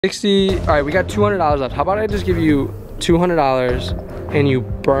60, all right, we got $200 left. How about I just give you $200 and you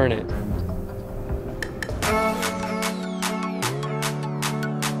burn it?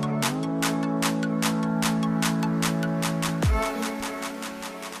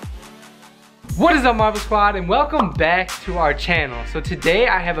 What is up, Marvel Squad, and welcome back to our channel. So today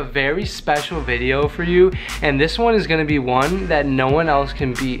I have a very special video for you, and this one is gonna be one that no one else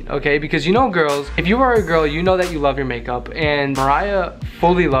can beat, okay? Because you know, girls, if you are a girl, you know that you love your makeup, and Mariah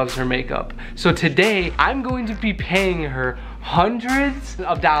fully loves her makeup. So today I'm going to be paying her hundreds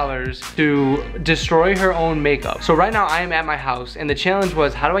of dollars to destroy her own makeup. So right now I am at my house, and the challenge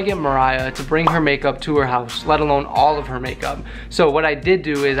was, how do I get Mariah to bring her makeup to her house, let alone all of her makeup? So what I did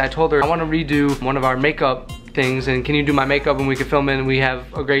do is I told her I want to redo one of our makeup things, and can you do my makeup and we can film it and we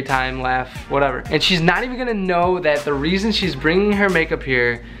have a great time, laugh, whatever. And she's not even gonna know that the reason she's bringing her makeup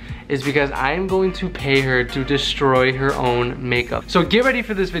here is because I am going to pay her to destroy her own makeup. So get ready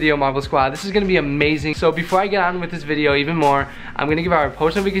for this video, Marvel Squad. This is gonna be amazing. So before I get on with this video even more, I'm gonna give our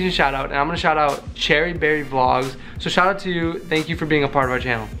post notification shout out, and I'm gonna shout out Cherry Berry Vlogs. So shout out to you, thank you for being a part of our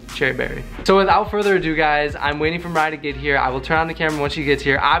channel, Cherry Berry. So without further ado, guys, I'm waiting for Mariah to get here. I will turn on the camera once she gets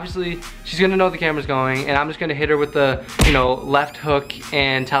here. Obviously, she's gonna know the camera's going, and I'm just gonna hit her with the, you know, left hook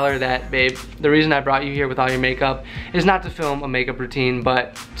and tell her that, babe, the reason I brought you here with all your makeup is not to film a makeup routine,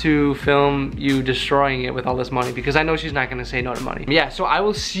 but to film you destroying it with all this money, because I know she's not gonna say no to money. Yeah, so I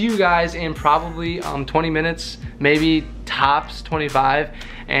will see you guys in probably 20 minutes, maybe tops 25,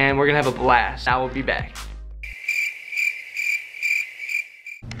 and we're gonna have a blast. I will be back.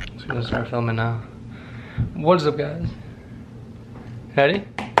 So we're gonna start filming now. What is up, guys? Ready?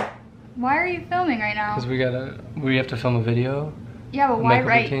 Why are you filming right now? Because we have to film a video. Yeah, but why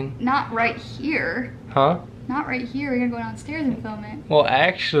routine. Not right here? Huh? Not right here. We're gonna go downstairs and film it. Well,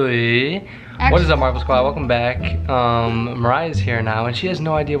 actually, what is up, Marvel Squad? Welcome back. Mariah's here now, and she has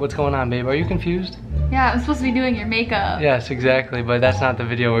no idea what's going on, babe. Are you confused? Yeah, I'm supposed to be doing your makeup. Yes, exactly, but that's not the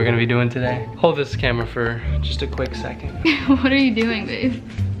video we're gonna be doing today. Hold this camera for just a quick second. What are you doing, babe?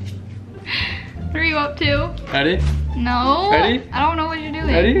 What are you up to? Ready? No. Ready? I don't know what you're doing.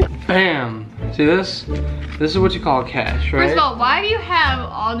 Ready? Bam. See this? This is what you call cash, right? First of all, why do you have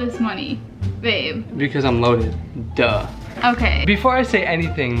all this money, babe? Because I'm loaded. Duh. Okay. Before I say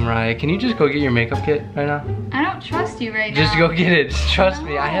anything, Mariah, can you just go get your makeup kit right now? I don't trust you right now. Just go get it. Just trust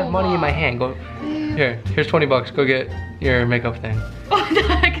me. I have money in my hand. Go. Here's 20 bucks. Go get your makeup thing. What the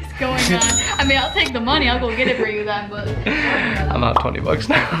heck is going on? I mean, I'll take the money. I'll go get it for you then, but. I'm out 20 bucks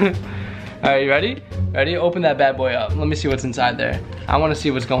now. All right, you ready? Ready? Open that bad boy up. Let me see what's inside there. I want to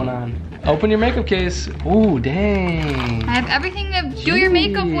see what's going on. Open your makeup case. Ooh, dang. I have everything to do your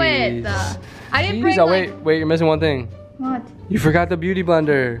makeup with. I didn't bring. Oh, wait, you're missing one thing. What? You forgot the beauty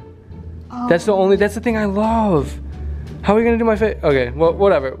blender. Oh. That's the thing I love. How are we gonna do my face? Okay, well,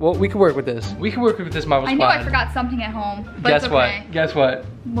 whatever. Well, we can work with this. We can work with this, Marvel Squad. I knew I forgot something at home, but Guess it's okay. what? Guess what?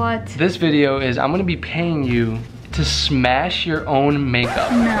 What? This video is, I'm gonna be paying you to smash your own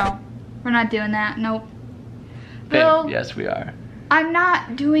makeup. No, we're not doing that. Nope. Babe, Bill, yes we are. I'm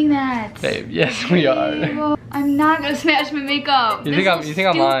not doing that. Babe, yes we are. Well, I'm not gonna smash my makeup. You think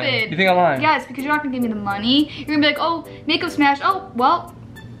I'm lying? You think I'm lying? Yes, because you're not gonna give me the money. You're gonna be like, oh, makeup smash. Oh, well,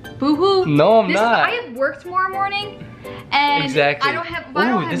 boo-hoo. No, I'm not. I have work tomorrow morning, and exactly. I don't have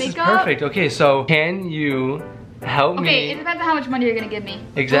makeup. This is perfect. Okay, so can you help me? Okay, it depends on how much money you're gonna give me.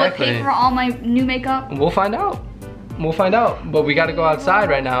 Exactly. Will it pay for all my new makeup? We'll find out. We'll find out, but we gotta go outside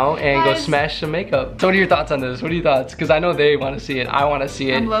right now and go smash some makeup. So what are your thoughts on this? What are your thoughts? Because I know they want to see it. I want to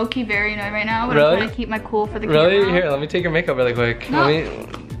see it. I'm low-key very annoyed right now, but really? I'm trying to keep my cool for the camera. Really? Here, let me take your makeup really quick. No.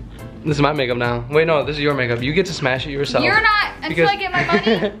 This is my makeup now. Wait, no, this is your makeup. You get to smash it yourself. You're not, until I get my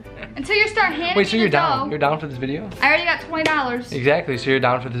money. Until you start handing Wait, so me you're the down? dough. You're down for this video? I already got $20. Exactly, so you're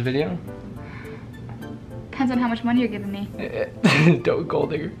down for this video? Depends on how much money you're giving me. Don't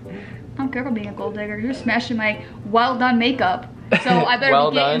gold digger. I don't care about being a gold digger. You're smashing my well done makeup. So I better Well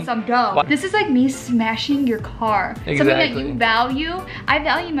be getting done. some dough. This is like me smashing your car. Exactly. Something that you value. I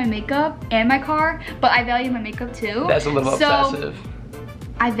value my makeup and my car, but I value my makeup too. That's a little obsessive.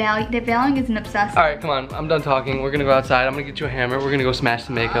 The valuing isn't obsessive. All right, come on. I'm done talking. We're gonna go outside. I'm gonna get you a hammer. We're gonna go smash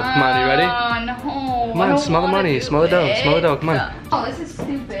the makeup. Come on, are you ready? Oh no. Come on, smell the money. Smell the dough. Smell the dough. Come on. Oh, this is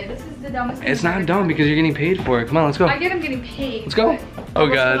stupid. This is the dumbest thing. It's not dumb because you're getting paid for it. Come on, let's go. I get him getting paid. Let's go. Oh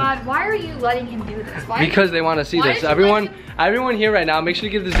God. Why are you letting him do this? Why? Because they want to see this. Everyone here right now, make sure to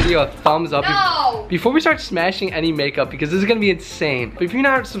give this video a thumbs up. No. Before we start smashing any makeup, because this is gonna be insane. But if you're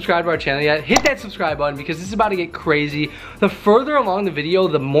not subscribed to our channel yet, hit that subscribe button because this is about to get crazy. The further along the video,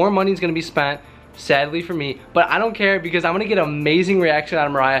 the more money is gonna be spent. Sadly for me, but I don't care because I'm gonna get an amazing reaction out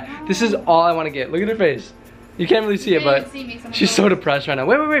of Mariah. This is all I want to get. Look at her face. You can't really see it, but she's so depressed right now.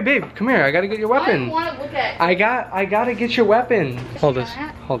 Wait, wait, wait, babe. Come here. I gotta get your weapon. I want to look at it. I gotta get your weapon. Hold this.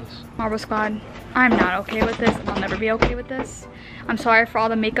 Hold this. Marble Squad, I'm not okay with this, and I'll never be okay with this. I'm sorry for all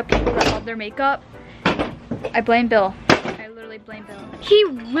the makeup people that love their makeup. I blame Bill. I literally blame Bill. He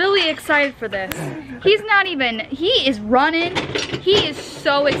really excited for this. He's not even, he is running. He is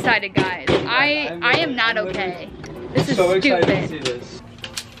so excited, guys. I am not okay. This is so stupid. Excited to see this.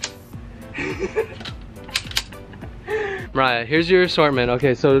 Mariah, here's your assortment.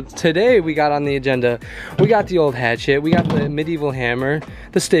 Okay, so today we got on the agenda, we got the old hatchet, we got the medieval hammer,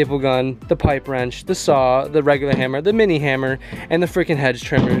 the staple gun, the pipe wrench, the saw, the regular hammer, the mini hammer, and the freaking hedge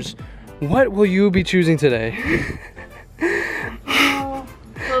trimmers. What will you be choosing today? Well,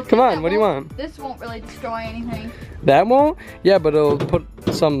 come on, what do you want? This won't really destroy anything. That won't? Yeah, but it'll put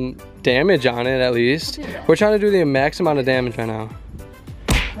some damage on it at least. We're trying to do the max amount of damage right now.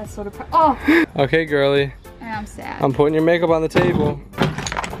 That's so depressing. Oh! Okay, girly. I'm sad. I'm putting your makeup on the table.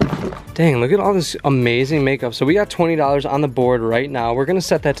 Dang, look at all this amazing makeup. So we got $20 on the board right now. We're gonna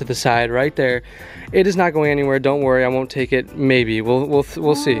set that to the side right there. It is not going anywhere. Don't worry, I won't take it. Maybe we'll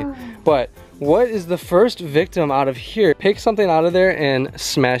see. But what is the first victim out of here? Pick something out of there and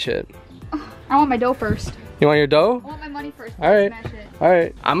smash it. I want my dough first. You want your dough? I want my money first. All right. Smash it. All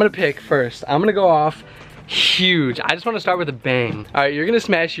right. I'm gonna pick first. I'm gonna go off huge. I just want to start with a bang. All right, you're gonna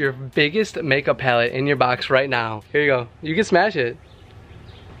smash your biggest makeup palette in your box right now. Here you go. You can smash it.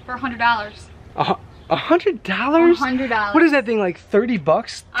 For $100. $100? $100. What is that thing, like 30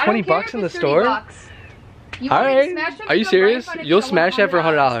 bucks? 20 bucks in the store? All right. Are you serious? You'll smash that for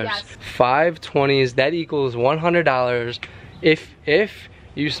 $100. Yes. 5 20s. That equals $100 if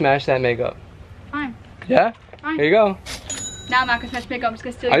you smash that makeup. Fine. Yeah? Fine. Here you go. No, I'm not gonna smash makeup. I'm just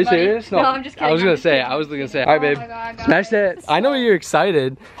gonna steal your money. Are you serious? No, I'm just kidding. I was gonna say. All right, babe. Oh my God, smash that. I know you're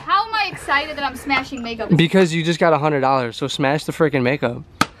excited. How am I excited that I'm smashing makeup? Because you just got $100. So smash the freaking makeup.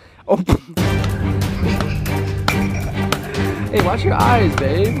 Oh. Hey, watch your eyes,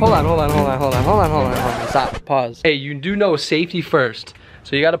 babe. Hold on. Stop. Pause. Hey, you do know safety first.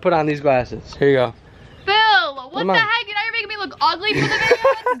 So you got to put on these glasses. Here you go. Bill, what the heck? You know you're making me look ugly for the video.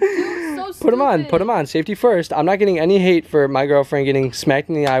 Dude, so stupid. Put them on. Safety first. I'm not getting any hate for my girlfriend getting smacked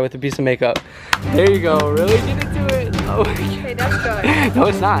in the eye with a piece of makeup. There you go. Really get into it. Oh, okay, that's good. No,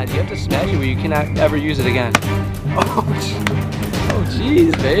 it's not. You have to smash it where you cannot ever use it again. Oh,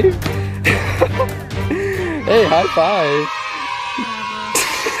 jeez, babe. Hey, high five.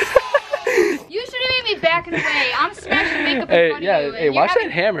 You should have made me back in the way. I'm smashing makeup in front of you. Hey, watch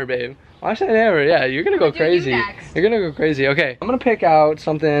that hammer, babe. Watch that hammer. Yeah, you're gonna go crazy. You're gonna go crazy. Okay, I'm gonna pick out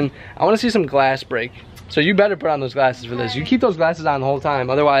something. I want to see some glass break. So you better put on those glasses for this. You keep those glasses on the whole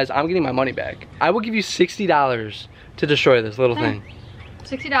time. Otherwise, I'm getting my money back. I will give you $60 to destroy this little thing.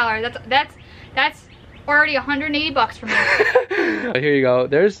 $60. That's already 180 bucks for me. Here you go.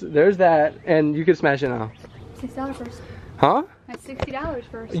 There's that, and you can smash it now. $6 first. Huh? That's $60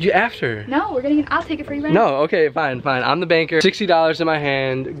 first. You after? No, we're getting it. I'll take it for you right now. No, okay, fine. I'm the banker. $60 in my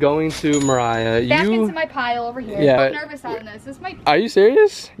hand, going to Mariah. Back into my pile over here. Yeah. I'm nervous on this. This might. Are you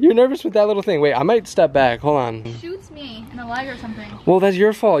serious? You're nervous with that little thing? Wait, I might step back. Hold on. Shoots me in the leg or something. Well, that's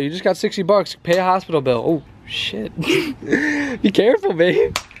your fault. You just got 60 bucks. Pay a hospital bill. Oh shit. Be careful,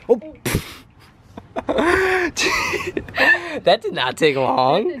 babe. Oh. That did not take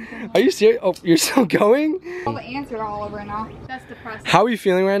long. Are you serious? Oh, you're still going? All the ants are all over it now. That's depressing. How are you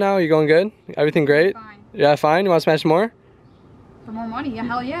feeling right now? Are you going good? Everything great? Fine. Yeah, fine. You want to smash more? For more money? Yeah,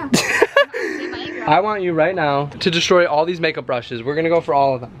 hell yeah. I want you right now to destroy all these makeup brushes. We're gonna go for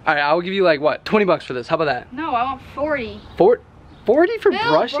all of them. All right, I will give you like what? 20 bucks for this. How about that? No, I want 40. 40 for Bill,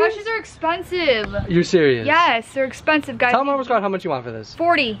 brushes? Brushes are expensive. You're serious? Yes, they're expensive, guys. Tell Marble Squad how much you want for this.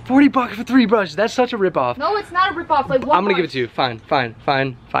 40. 40 bucks for 3 brushes. That's such a ripoff. No, it's not a ripoff. Like one. I'm gonna give it to you. Fine.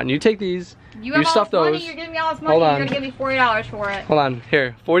 You take these. You have stuff all this those. money. You're giving me all this money. Hold on. You're gonna give me $40 for it. Hold on.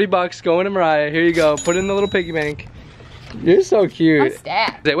 Here, 40 bucks going to Mariah. Here you go. Put it in the little piggy bank. You're so cute. I'm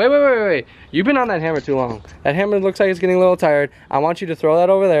stacked. Wait. You've been on that hammer too long. That hammer looks like it's getting a little tired. I want you to throw that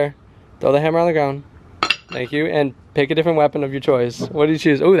over there. Throw the hammer on the ground. Thank you. And pick a different weapon of your choice. What do you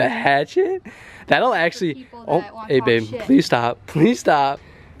choose? Oh, the hatchet? That'll actually... Oh, hey, babe. Shit. Please stop. Please stop.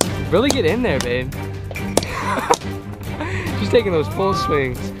 Really get in there, babe. She's taking those full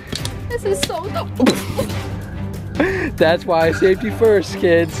swings. This is so dope. That's why safety first,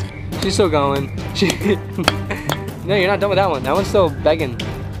 kids. She's still going. No, you're not done with that one. That one's still begging.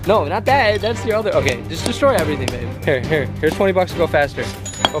 No, not that. That's the other. Okay, just destroy everything, babe. Here's 20 bucks to go faster.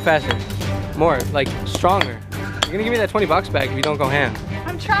 Go faster. More, like, stronger. You're gonna give me that 20 bucks back if you don't go ham.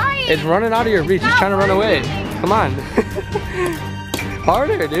 I'm trying. It's running out of your reach. It's trying to run away. Come on.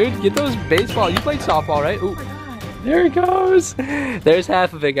 Harder, dude. Get those baseball. You played softball, right? Ooh. There it goes. There's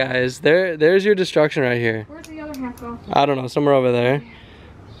half of it, guys. There's your destruction right here. Where's the other half go? I don't know, somewhere over there.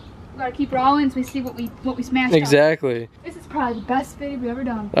 We gotta keep rolling so we see what we smashed. Exactly. Up. This is probably the best video we've ever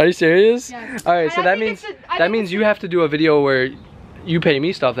done. Are you serious? Yes. All right, so that means you have to do a video where you pay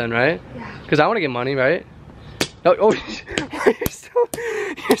me stuff then, right? Yeah. Because I want to get money, right? Oh,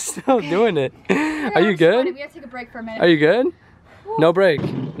 you're still doing it. Are you good? We have to take a break for a minute. Are you good? No break.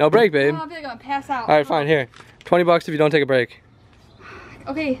 No break, babe. Oh, I feel like I'm gonna pass out. All right, fine. Here, 20 bucks if you don't take a break.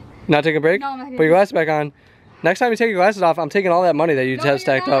 Okay. Not take a break? No, I'm not gonna Put your glasses back on. Next time you take your glasses off, I'm taking all that money that you have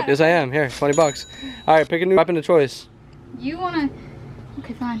stacked up. Yes, I am. Here, 20 bucks. All right, pick a new weapon of choice. You wanna?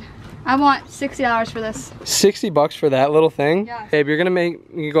 Okay, fine. I want $60 for this. 60 bucks for that little thing? Yes. Babe, you're gonna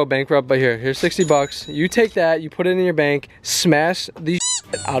make me go bankrupt, but here's 60 bucks. You take that, you put it in your bank, smash the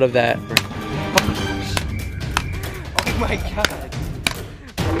out of that. Oh my God.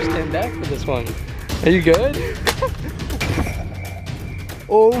 Stand back for this one. Are you good?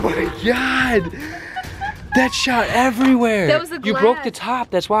 Oh my God. That shot everywhere. That was the glass. You broke the top,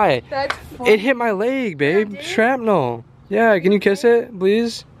 that's why. That's funny. It hit my leg, babe. Yeah, Shrapnel. Yeah, can you kiss it,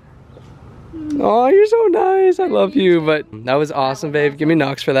 please? Oh, you're so nice. I love you. But that was awesome, babe. Give me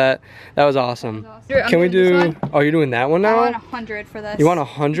knocks for that. That was awesome. Can we do? Oh, you're doing that one now? I want 100 for this. You want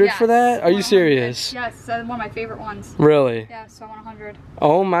 100 for that? Are you 100. serious? Yes, that's one of my favorite ones. Really? Yeah, so I want 100.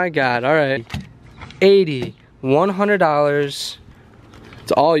 Oh my God. All right. 80, $100.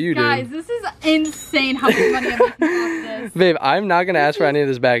 It's all you, dude. Guys, this is insane how much money I'm making off this. Babe, I'm not gonna ask for any of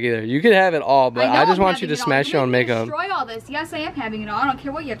this back either. You can have it all, but I just want you to smash your own makeup. Destroy all this. Yes, I am having it all. I don't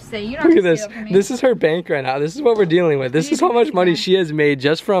care what you have to say. You don't Look have at to this. say it for me. This is her bank right now. This is what we're dealing with. This is how much money she has made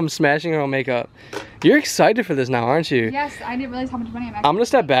just from smashing her own makeup. You're excited for this now, aren't you? Yes, I didn't realize how much money I'm actually. I'm gonna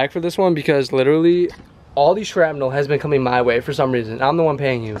step back for this one because literally all the shrapnel has been coming my way for some reason. I'm the one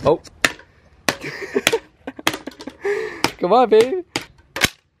paying you. Oh. Come on, babe.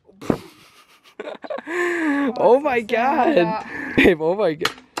 Oh my God. Babe, oh my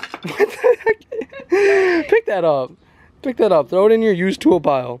God. What the heck? Pick that up. Pick that up. Throw it in your used tool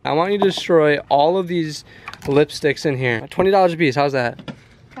pile. I want you to destroy all of these lipsticks in here. $20 a piece. How's that?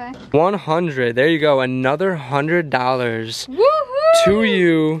 Okay. 100. There you go. Another $100 Woohoo! to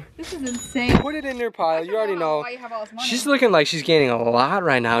you. This is insane. Put it in your pile. You already know. Why you have all this money. She's looking like she's gaining a lot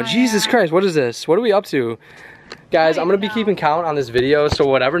right now. I Jesus am. Christ. What is this? What are we up to? Guys, I'm going to be keeping count on this video. So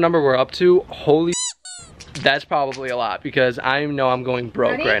whatever number we're up to, holy that's probably a lot because I know I'm going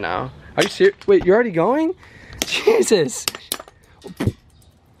broke right now. Are you serious? Wait, you're already going? Jesus.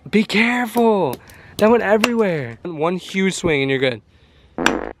 Be careful. That went everywhere. One huge swing and you're good.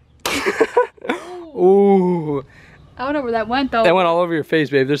 Ooh. I don't know where that went though. That went all over your face,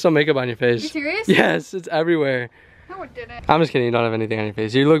 babe. There's some makeup on your face. Are you serious? Yes, it's everywhere. No, it didn't. I'm just kidding. You don't have anything on your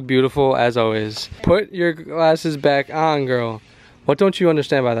face. You look beautiful as always. Put your glasses back on, girl. What don't you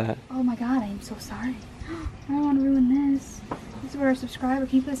understand by that? Oh my God, I am so sorry. I don't want to ruin this. This is where a subscriber,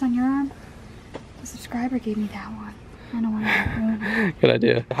 can you put this on your arm? The subscriber gave me that one. I don't want to ruin it. Good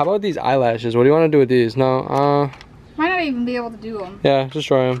idea. How about these eyelashes? What do you want to do with these? No, Might not even be able to do them. yeah,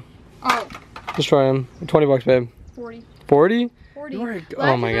 destroy them. Oh. Destroy them. 20 bucks, babe. 40. 40? 40.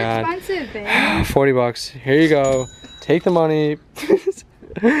 Oh my God. Expensive, babe. 40 bucks. Here you go. Take the money.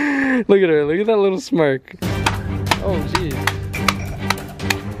 Look at her. Look at that little smirk. Oh, jeez.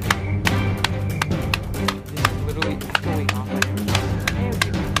 Literally echoing off my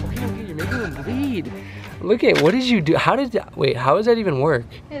Okay, you're making them bleed. Look at, what did you do? How did that, wait, how does that even work?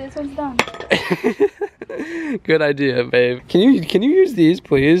 Hey, this one's done. Good idea, babe. Can you use these,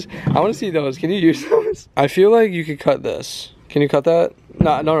 please? I want to see those. Can you use those? I feel like you could cut this. Can you cut that?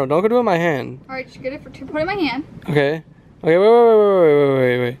 No, don't go do it in my hand. All right, just get it for two. Put it in my hand. Okay. Okay,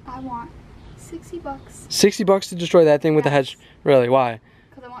 wait. I want 60 bucks. 60 bucks to destroy that thing with the head. Really? Why?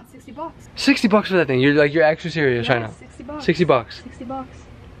 Because I want 60 bucks. 60 bucks for that thing. You're actually serious right now. 60 bucks. 60 bucks. 60 bucks.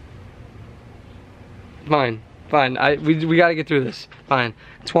 Fine. We gotta get through this. Fine.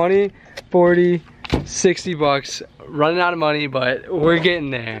 20, 40, 60 bucks. Running out of money, but we're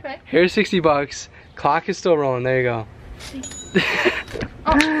getting there. Okay. Here's 60 bucks. Clock is still rolling. There you go.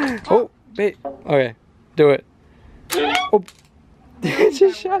 Oh, wait. Okay. Do it. Oh. It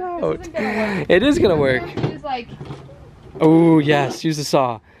just shut out. It is gonna work. Oh, yes. Use the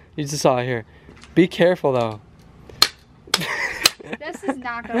saw. Use the saw here. Be careful, though. This is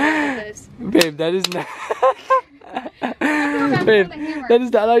not gonna work with this. Babe, that is not. Babe, that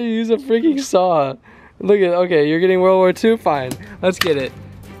is not how you use a freaking saw. Look at, okay, you're getting World War II? Fine. Let's get it.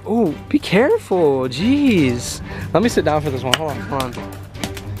 Oh, be careful. Jeez. Let me sit down for this one. Hold on.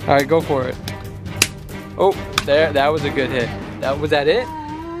 All right, go for it. Oh, there. That was a good hit. Was that it?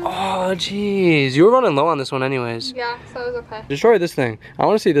 Oh, jeez. You were running low on this one anyways. Yeah, so it was okay. Destroy this thing. I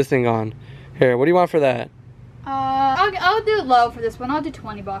want to see this thing gone. Here, what do you want for that? I'll do it low for this one. I'll do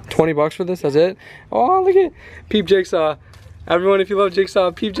 20 bucks. 20 bucks for this? That's it? Oh, look at Peep Jigsaw. Everyone, if you love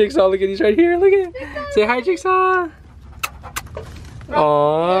Jigsaw, Peep Jigsaw. Look at these right here. Look at it. Say hi, Jigsaw. Oh,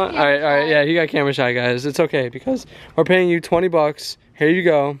 all right, yeah, he got camera shy, guys. It's okay because we're paying you 20 bucks. Here you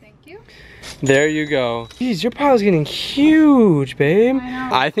go. Thank you. There you go. Jeez, your pile's getting huge, babe. I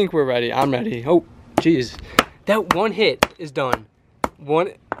know. I think we're ready. I'm ready. Oh, jeez. That one hit is done.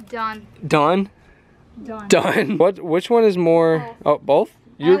 One. Done. Done? Done. Done. Which one is more? Oh, both?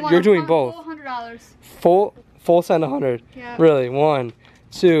 You're doing both. Full $100. Full send 100. Yeah. Really? 1,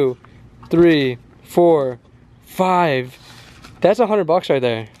 2, 3, 4, 5. That's 100 bucks right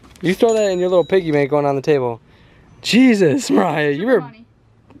there. You throw that in your little piggy bank going on the table. Jesus, Mariah, you were.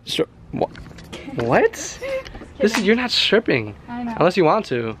 What? This is, you're not stripping. I know. Unless you want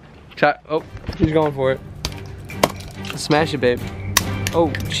to. Oh, he's going for it. Smash it, babe. Oh,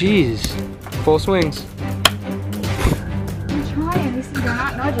 jeez. Full swings. I'm trying. These things are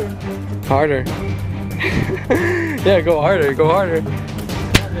not nudging. Harder. Yeah, go harder. Go harder.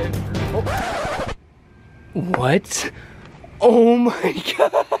 Oh. What? Oh my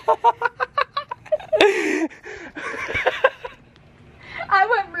god. I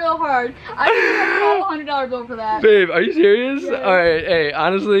went real hard. I didn't have a $100 bill for that. Babe, are you serious? Yeah. All right, hey,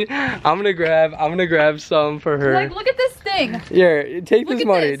 honestly, I'm gonna grab some for her. Like, look at this thing. Here, take Look this at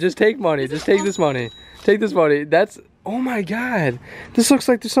money. this. Just take money. Just take this money. Take this money. That's, oh my god. This looks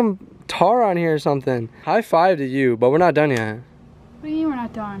like there's some tar on here or something. High five to you, but we're not done yet. What do you mean we're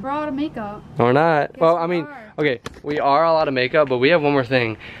not done? We're out of makeup. No, we're not. Yes, Well, we I mean, are. okay, we are all out of makeup, but we have one more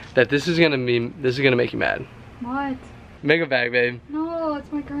thing that this is gonna make you mad. What? Makeup bag, babe. No,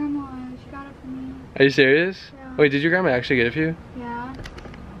 it's my grandma. She got it for me. Are you serious? Yeah. Wait, did your grandma actually get it for you? Yeah.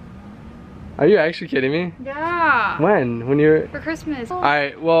 Are you actually kidding me? Yeah. When? When you're... For Christmas.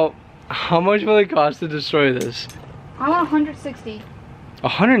 Alright, well, how much will it cost to destroy this? I want 160.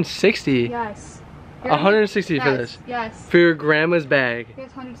 160? Yes. 160 for Yes, this? Yes. For your grandma's bag? Yes,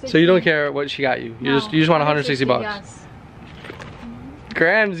 160. So you don't care what she got you? You No, just want 160 bucks? Yes.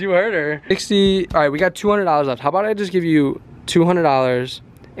 Grams, you heard her. 60, all right, we got $200 left. How about I just give you $200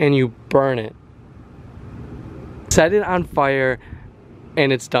 and you burn it? Set it on fire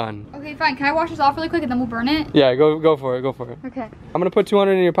and it's done. Okay, fine. Can I wash this off really quick and then we'll burn it? Yeah, go for it, go for it. Okay. I'm gonna put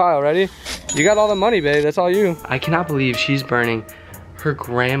 200 in your pile, ready? You got all the money, babe, that's all you. I cannot believe she's burning her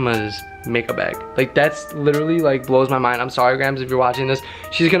grandma's makeup bag. Like, that's literally like blows my mind. I'm sorry, Grams, if you're watching this.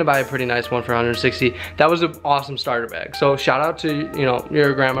 She's gonna buy a pretty nice one for 160. That was an awesome starter bag. So shout out to, you know,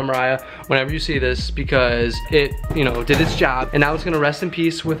 your grandma Mariah whenever you see this, because it, you know, did its job. And now it's gonna rest in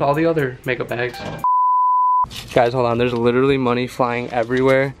peace with all the other makeup bags. Guys, hold on, there's literally money flying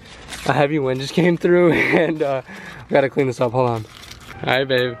everywhere. A heavy wind just came through and we gotta clean this up, hold on. All right,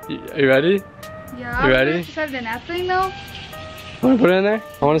 babe, are you ready? Yeah. You ready? She said the nap thing though. Want to put it in there?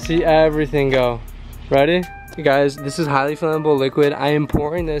 I want to see everything go. Ready? You guys, this is highly flammable liquid. I am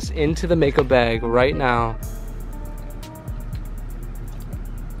pouring this into the makeup bag right now.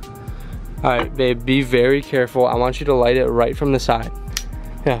 All right, babe, be very careful. I want you to light it right from the side.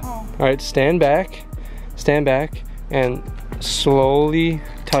 Yeah. Oh. All right, stand back, and slowly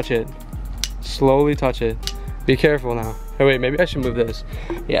touch it. Slowly touch it. Be careful now. Oh wait, maybe I should move this.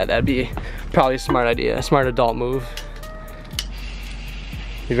 Yeah, that'd be probably a smart idea, a smart adult move.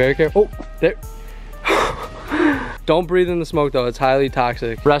 Be very careful. Oh, there. Don't breathe in the smoke though, it's highly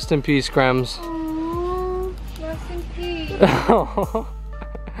toxic. Rest in peace, Grams. Aww, rest in peace.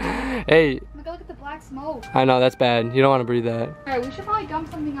 Hey. Look at the black smoke. I know, that's bad. You don't want to breathe that. Alright, we should probably dump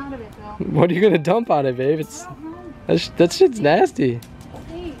something out of it though. What are you gonna dump on it, babe? It's, I don't know. that shit's nasty.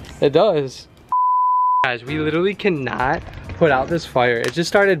 Thanks. It does. Guys, we literally cannot put out this fire. It just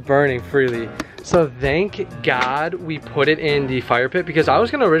started burning freely. So thank God we put it in the fire pit, because I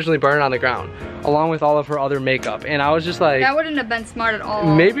was gonna originally burn it on the ground along with all of her other makeup. And I was just like, That wouldn't have been smart at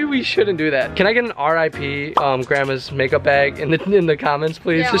all. maybe we shouldn't do that. Can I get an RIP grandma's makeup bag in the comments,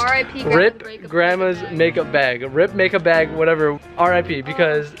 please? Yeah, just RIP rip grandma's makeup bag. Rip makeup bag, whatever. RIP,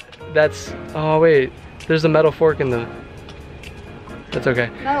 because that's, oh wait, there's a metal fork in the, that's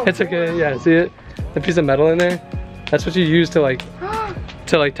okay. No. It's okay, yeah, see it? The piece of metal in there? That's what you use to like,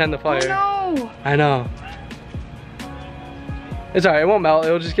 tend the fire. Oh no! I know. It's alright, it won't melt.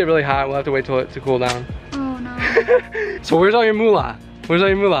 It'll just get really hot. We'll have to wait till it to cool down. Oh no. So where's all your moolah? Where's all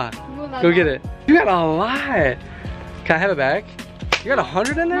your moolah? Moolah. Go get it. You got a lot. Can I have it back? You got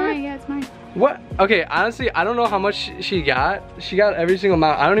 100 in there? Mine, yeah, it's mine. What? Okay, honestly, I don't know how much she got. She got every single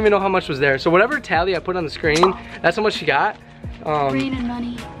amount. I don't even know how much was there. So whatever tally I put on the screen, that's how much she got. Raining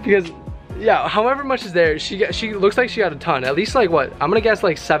money. Because, yeah, however much is there, she looks like she got a ton. At least like what? I'm gonna guess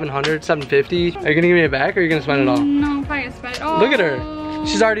like 700, 750. Are you gonna give me it back or are you gonna spend it all? No, I'm probably gonna spend it all. Look at her.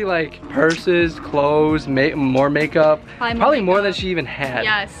 She's already like purses, clothes, more makeup. Probably more than she even had.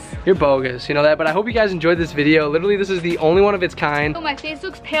 Yes. You're bogus, you know that, but I hope you guys enjoyed this video. Literally, this is the only one of its kind. Oh, my face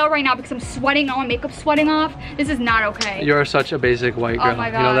looks pale right now because I'm sweating, all my makeup's sweating off. This is not okay. You're such a basic white girl. Oh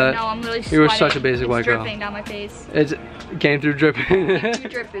my god, you know that? no, I'm really sweating. You were such a basic white girl. It's dripping down my face. It came through dripping.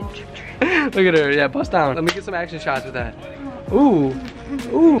 Dripping. Look at her, yeah, bust down. Let me get some action shots with that. Ooh,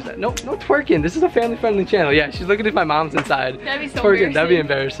 ooh, no twerking. This is a family-friendly channel. Yeah, she's looking if my mom's inside. That'd be so twerking, that'd be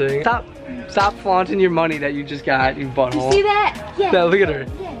embarrassing. Stop flaunting your money that you just got, you butthole. You see that? Yeah. Yeah, look at her.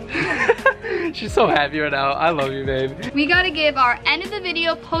 Yeah. She's so happy right now. I love you, babe. We gotta give our end of the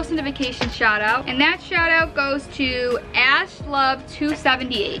video post notification shout out, and that shout out goes to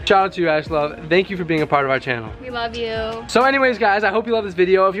AshLove278. Shout out to you, Ashlove. Thank you for being a part of our channel. We love you. So anyways, guys, I hope you love this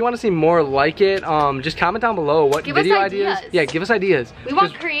video. If you want to see more like it, just comment down below what video ideas. Yeah, give us ideas. We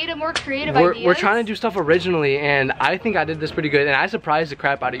want more creative ideas. We're trying to do stuff originally, and I think I did this pretty good, and I surprised the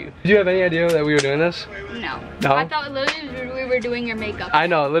crap out of you. Did you have any idea that we were doing this? No. No? I thought literally we were doing your makeup. I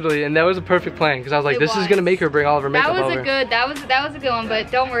know, literally, and that was a perfect plan, because I was like, this is gonna make her bring all of her makeup over. That was a good one, but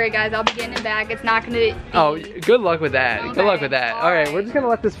don't worry guys, I'll be getting it back. It's not gonna be... Oh, good luck with that. Okay. Good luck with that. All right, we're just gonna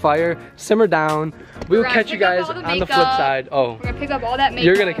let this fire simmer down. We will catch you guys on the flip side. Oh. We're gonna pick up all that makeup.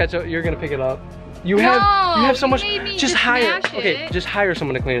 You're gonna pick it up. You have so much. Just hire. Okay, just hire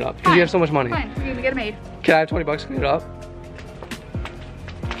someone to clean it up because you have so much money. Fine, we're gonna get it made. Can I have 20 bucks to clean it up?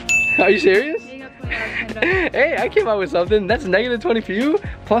 Are you serious? Hey, I came out with something. That's negative 20 for you,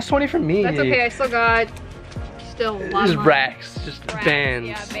 plus 20 for me. That's okay. I still got a lot. Just racks, just bands.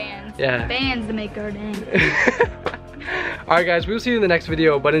 Yeah, bands. Yeah. Bands to make our day. All right, guys. We'll see you in the next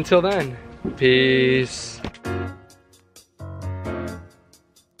video. But until then, peace.